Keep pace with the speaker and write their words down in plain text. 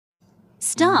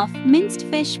Stuff minced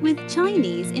fish with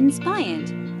Chinese inspired.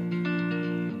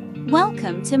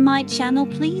 Welcome to my channel.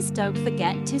 Please don't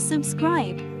forget to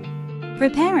subscribe.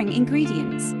 Preparing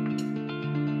ingredients.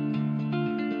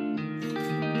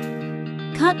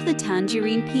 Cut the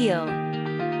tangerine peel.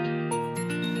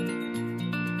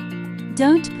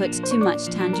 Don't put too much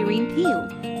tangerine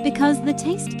peel because the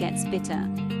taste gets bitter.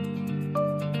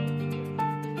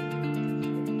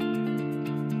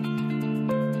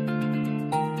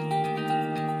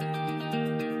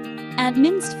 Add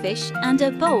minced fish and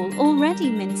a bowl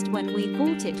already minced when we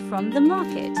bought it from the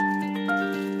market.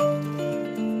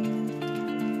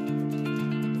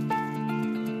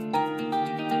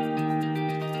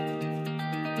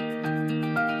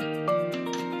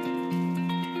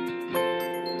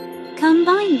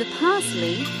 Combine the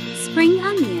parsley, spring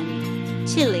onion,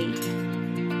 chili,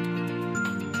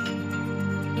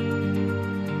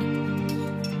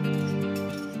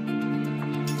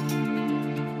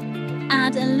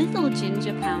 add a little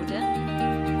ginger powder,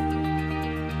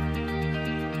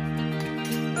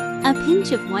 a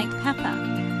pinch of white pepper,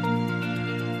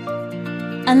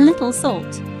 a little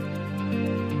salt,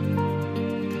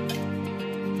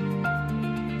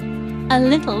 a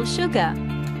little sugar.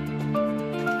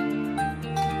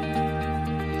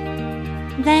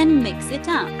 Then mix it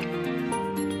up.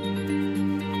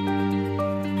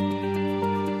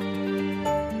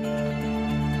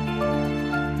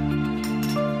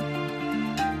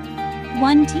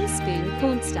 One teaspoon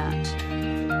cornstarch.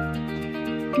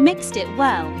 Mixed it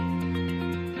well.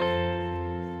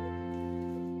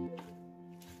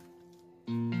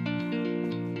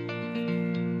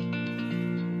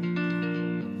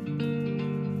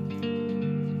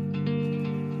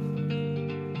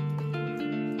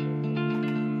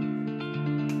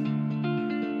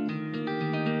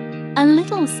 A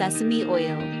little sesame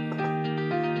oil.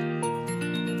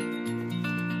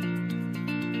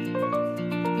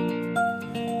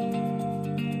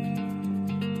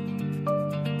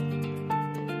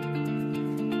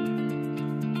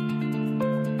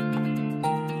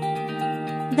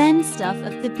 Then stuff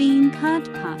of the bean curd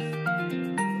puff.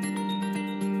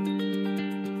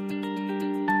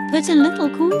 Put a little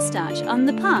cornstarch on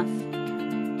the puff.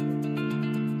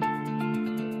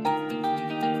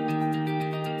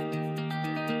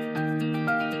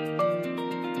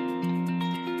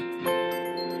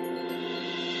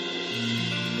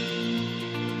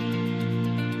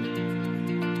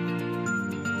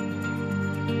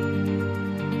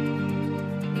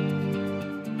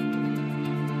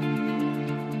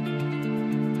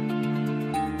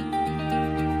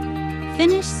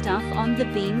 Finish stuff on the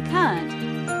bean curd.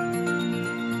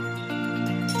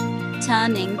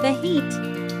 Turning the heat.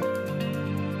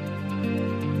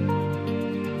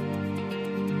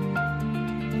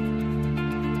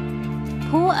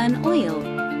 Pour an oil.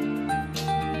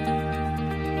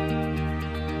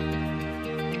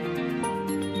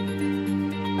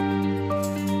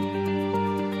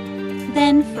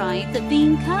 Then fry the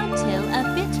bean curd till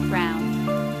a bit brown.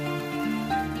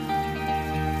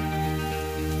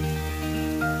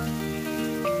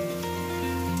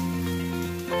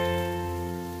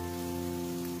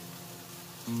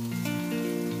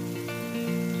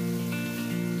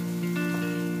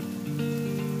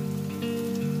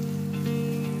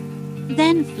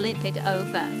 Then flip it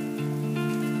over.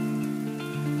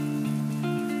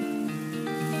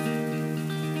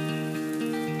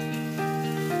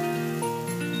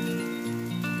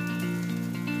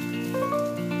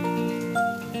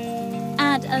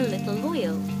 Add a little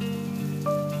oil.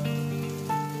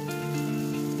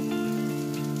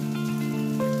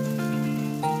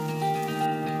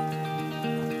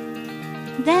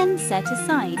 Then set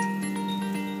aside.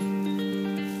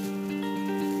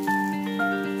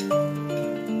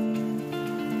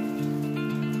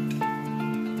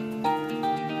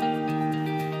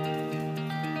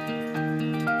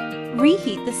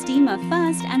 Reheat the steamer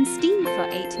first and steam for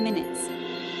 8 minutes.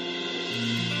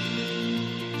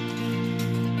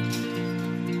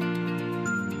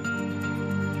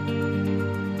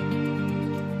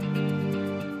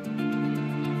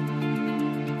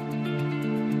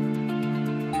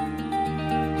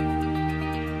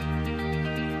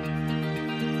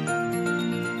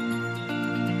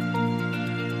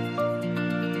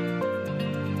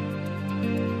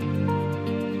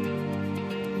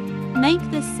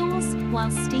 Make the sauce while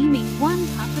steaming 1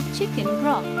 cup of chicken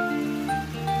broth.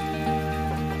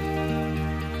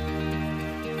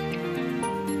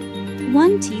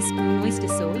 One teaspoon oyster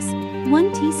sauce,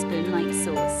 1 teaspoon light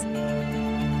sauce.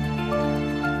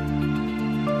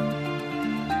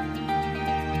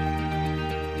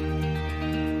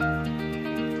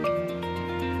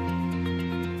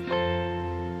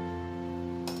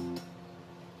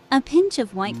 a pinch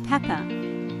of white pepper,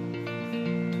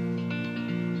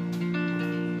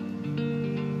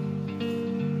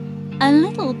 a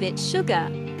little bit sugar.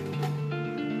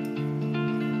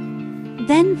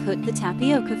 Then put the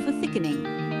tapioca for thickening.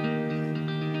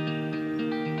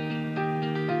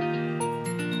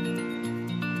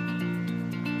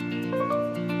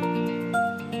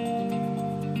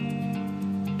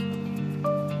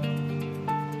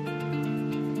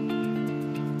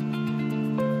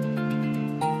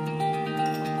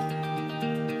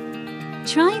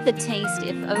 Try the taste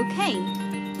if okay.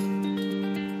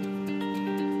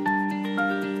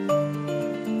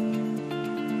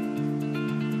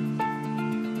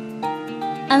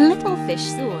 A little fish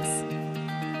sauce.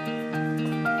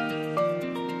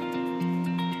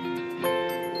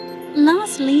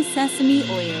 Lastly, sesame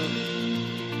oil.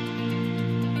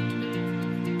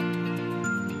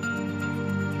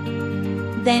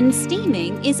 Then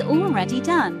steaming is already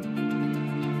done.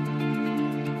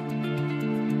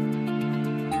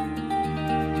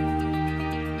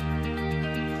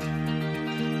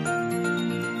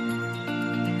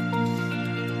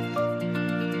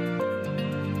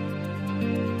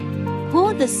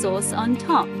 Pour the sauce on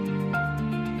top.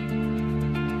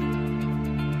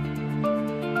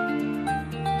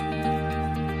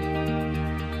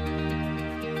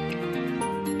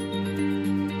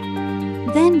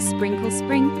 Then sprinkle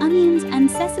spring onions and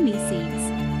sesame seeds.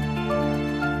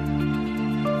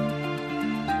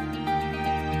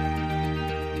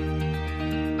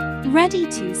 Ready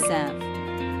to serve.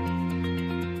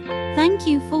 Thank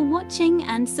you for watching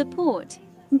and support.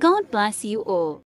 God bless you all.